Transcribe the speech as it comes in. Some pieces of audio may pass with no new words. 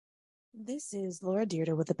This is Laura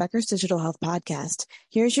Deirdre with the Becker's Digital Health Podcast.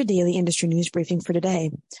 Here's your daily industry news briefing for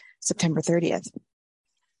today, September 30th.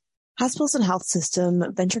 Hospitals and health system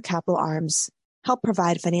venture capital arms help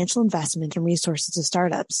provide financial investment and resources to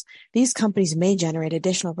startups. These companies may generate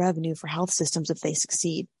additional revenue for health systems if they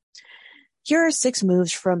succeed. Here are 6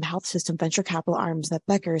 moves from health system venture capital arms that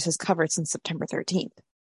Becker's has covered since September 13th.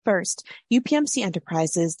 First, UPMC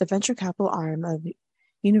Enterprises, the venture capital arm of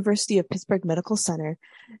University of Pittsburgh Medical Center,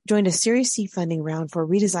 joined a Series C funding round for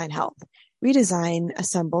Redesign Health. Redesign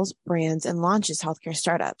assembles, brands, and launches healthcare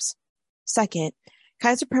startups. Second,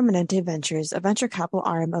 Kaiser Permanente Ventures, a venture capital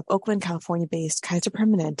arm of Oakland, California-based Kaiser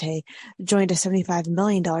Permanente, joined a $75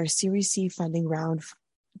 million Series C funding round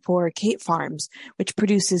for Kate Farms, which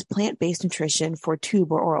produces plant-based nutrition for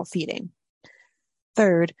tube or oral feeding.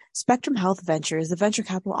 Third, Spectrum Health Ventures, the venture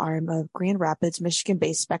capital arm of Grand Rapids,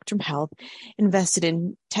 Michigan-based Spectrum Health, invested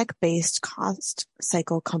in tech-based cost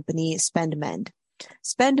cycle company SpendMend.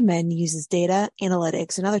 SpendMend uses data,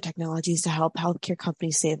 analytics, and other technologies to help healthcare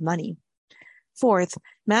companies save money. Fourth,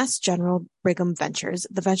 Mass General Brigham Ventures,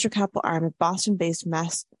 the venture capital arm of Boston-based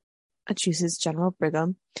Massachusetts General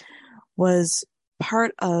Brigham, was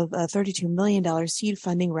part of a $32 million seed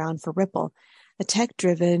funding round for Ripple, a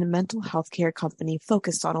tech-driven mental health care company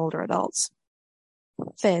focused on older adults.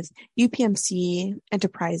 Fifth, UPMC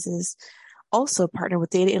Enterprises also partnered with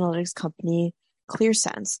data analytics company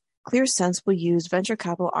ClearSense. ClearSense will use venture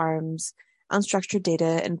capital arms' unstructured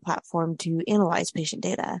data and platform to analyze patient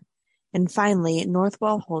data. And finally,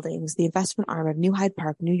 Northwell Holdings, the investment arm of New Hyde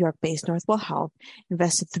Park, New York-based Northwell Health,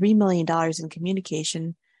 invested $3 million in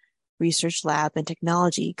communication research lab and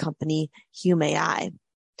technology company Hume AI.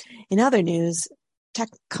 In other news, tech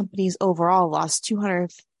companies overall lost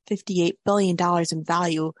 $258 billion in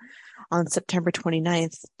value on September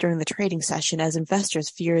 29th during the trading session as investors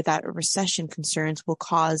fear that recession concerns will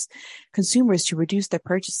cause consumers to reduce their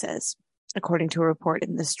purchases. According to a report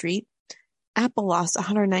in The Street, Apple lost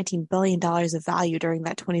 $119 billion of value during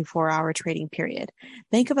that 24-hour trading period.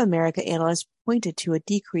 Bank of America analysts pointed to a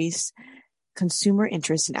decrease consumer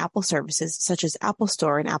interest in Apple services such as Apple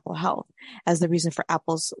Store and Apple Health as the reason for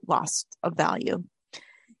Apple's loss of value.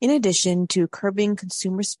 In addition to curbing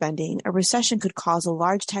consumer spending, a recession could cause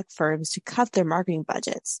large tech firms to cut their marketing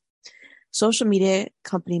budgets. Social media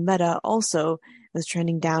company Meta also was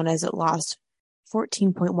trending down as it lost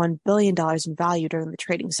 $14.1 billion in value during the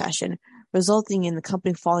trading session, resulting in the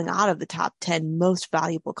company falling out of the top 10 most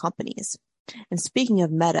valuable companies. And speaking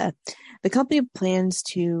of Meta, the company plans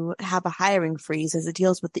to have a hiring freeze as it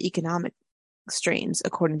deals with the economic strains,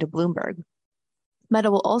 according to Bloomberg.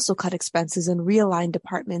 Meta will also cut expenses and realign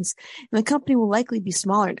departments, and the company will likely be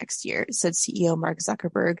smaller next year, said CEO Mark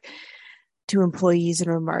Zuckerberg to employees in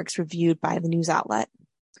remarks reviewed by the news outlet.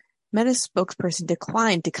 Meta's spokesperson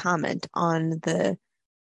declined to comment on the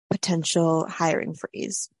potential hiring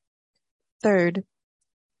freeze. Third,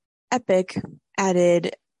 Epic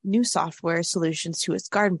added new software solutions to its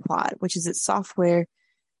Garden Plot, which is its software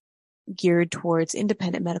geared towards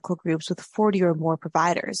independent medical groups with 40 or more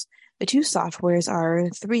providers. The two softwares are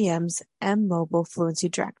 3M's M-Mobile Fluency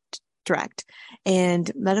Direct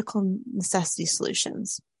and Medical Necessity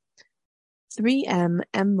Solutions. 3M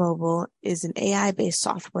M-Mobile is an AI-based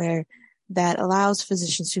software that allows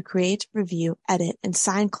physicians to create, review, edit, and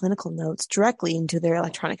sign clinical notes directly into their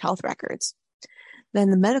electronic health records. Then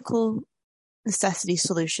the Medical Necessity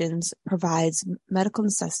Solutions provides medical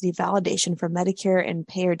necessity validation for Medicare and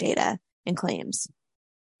payer data and claims.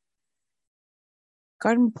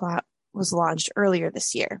 Garden Plot was launched earlier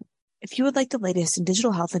this year. If you would like the latest in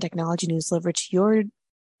digital health and technology news delivered to your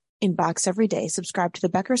inbox every day, subscribe to the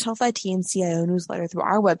Becker's Health IT and CIO newsletter through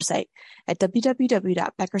our website at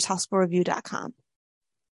www.beckershospitalreview.com.